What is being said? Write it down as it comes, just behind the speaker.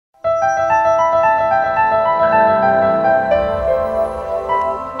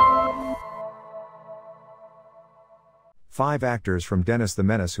5 actors from Dennis the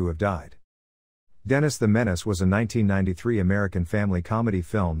Menace who have died. Dennis the Menace was a 1993 American family comedy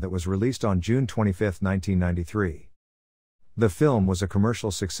film that was released on June 25, 1993. The film was a commercial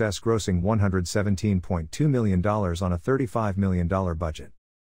success, grossing $117.2 million on a $35 million budget.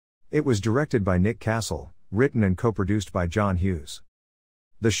 It was directed by Nick Castle, written and co-produced by John Hughes.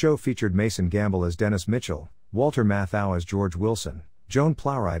 The show featured Mason Gamble as Dennis Mitchell, Walter Matthau as George Wilson, Joan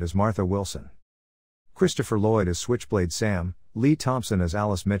Plowright as Martha Wilson, Christopher Lloyd as Switchblade Sam, Lee Thompson as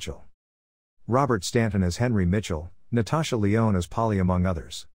Alice Mitchell, Robert Stanton as Henry Mitchell, Natasha Lyonne as Polly, among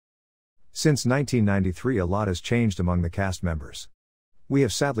others. Since 1993, a lot has changed among the cast members. We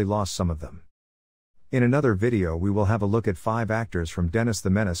have sadly lost some of them. In another video we will have a look at 5 actors from Dennis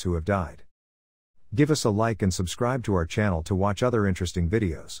the Menace who have died. Give us a like and subscribe to our channel to watch other interesting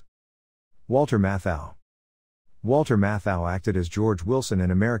videos. Walter Matthau. Walter Matthau acted as George Wilson in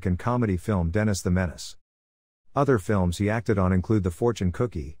American comedy film Dennis the Menace. Other films he acted on include The Fortune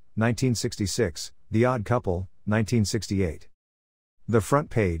Cookie, 1966, The Odd Couple, 1968. The Front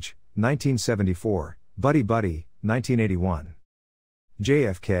Page, 1974, Buddy Buddy, 1981.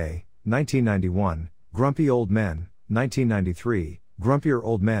 JFK, 1991, Grumpy Old Men, 1993, Grumpier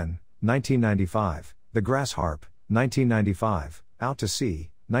Old Men, 1995, The Grass Harp, 1995, Out to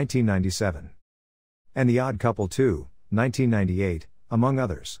Sea, 1997. And The Odd Couple 2, 1998, among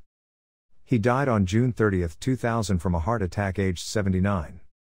others. He died on June 30, 2000 from a heart attack, aged 79.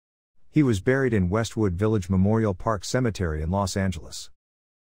 He was buried in Westwood Village Memorial Park Cemetery in Los Angeles.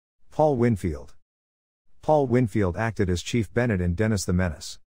 Paul Winfield. Paul Winfield acted as Chief Bennett in Dennis the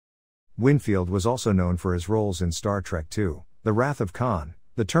Menace. Winfield was also known for his roles in Star Trek II, The Wrath of Khan,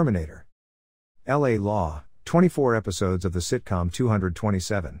 The Terminator, L.A. Law, 24 episodes of the sitcom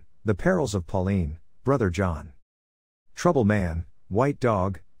 227, The Perils of Pauline, Brother John, Trouble Man, White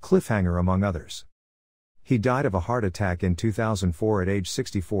Dog, Cliffhanger, among others. He died of a heart attack in 2004 at age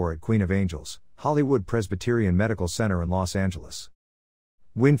 64 at Queen of Angels, Hollywood Presbyterian Medical Center in Los Angeles.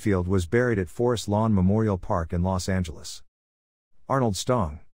 Winfield was buried at Forest Lawn Memorial Park in Los Angeles. Arnold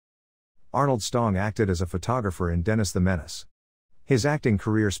Stong. Arnold Stong acted as a photographer in Dennis the Menace. His acting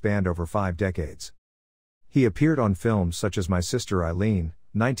career spanned over 5 decades. He appeared on films such as My Sister Eileen,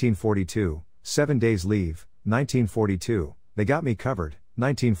 1942, 7 Days Leave, 1942, They Got Me Covered,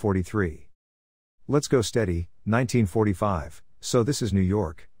 1943. Let's Go Steady, 1945, So This Is New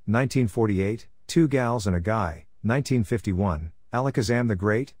York, 1948, Two Gals and a Guy, 1951, Alakazam the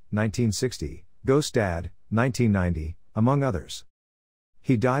Great, 1960, Ghost Dad, 1990, among others.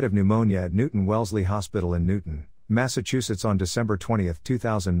 He died of pneumonia at Newton Wellesley Hospital in Newton, Massachusetts on December 20,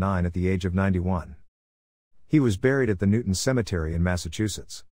 2009 at the age of 91. He was buried at the Newton Cemetery in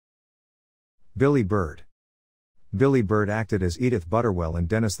Massachusetts. Billy Bird. Billy Bird acted as Edith Butterwell in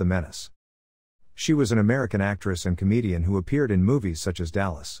Dennis the Menace. She was an American actress and comedian who appeared in movies such as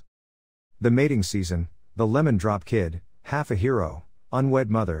Dallas, The Mating Season, The Lemon Drop Kid, Half a Hero, Unwed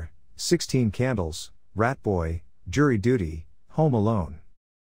Mother, 16 Candles, Rat Boy, Jury Duty, Home Alone,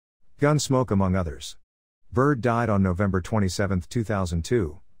 Gunsmoke, among others. Bird died on November 27,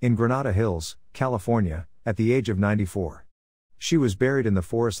 2002, in Granada Hills, California, at the age of 94. She was buried in the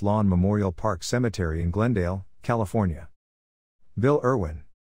Forest Lawn Memorial Park Cemetery in Glendale, California. Bill Irwin.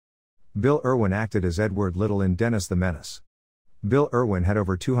 Bill Irwin acted as Edward Little in Dennis the Menace. Bill Irwin had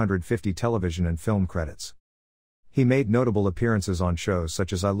over 250 television and film credits. He made notable appearances on shows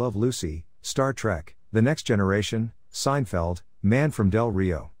such as I Love Lucy, Star Trek, The Next Generation, Seinfeld, Man from Del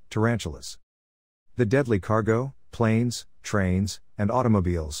Rio, Tarantulas, The Deadly Cargo, Planes, Trains, and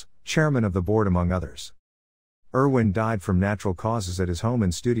Automobiles, Chairman of the Board, among others. Irwin died from natural causes at his home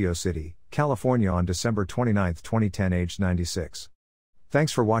in Studio City, California on December 29, 2010, aged 96.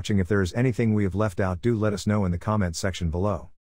 Thanks for watching. If there is anything we have left out, do let us know in the comment section below.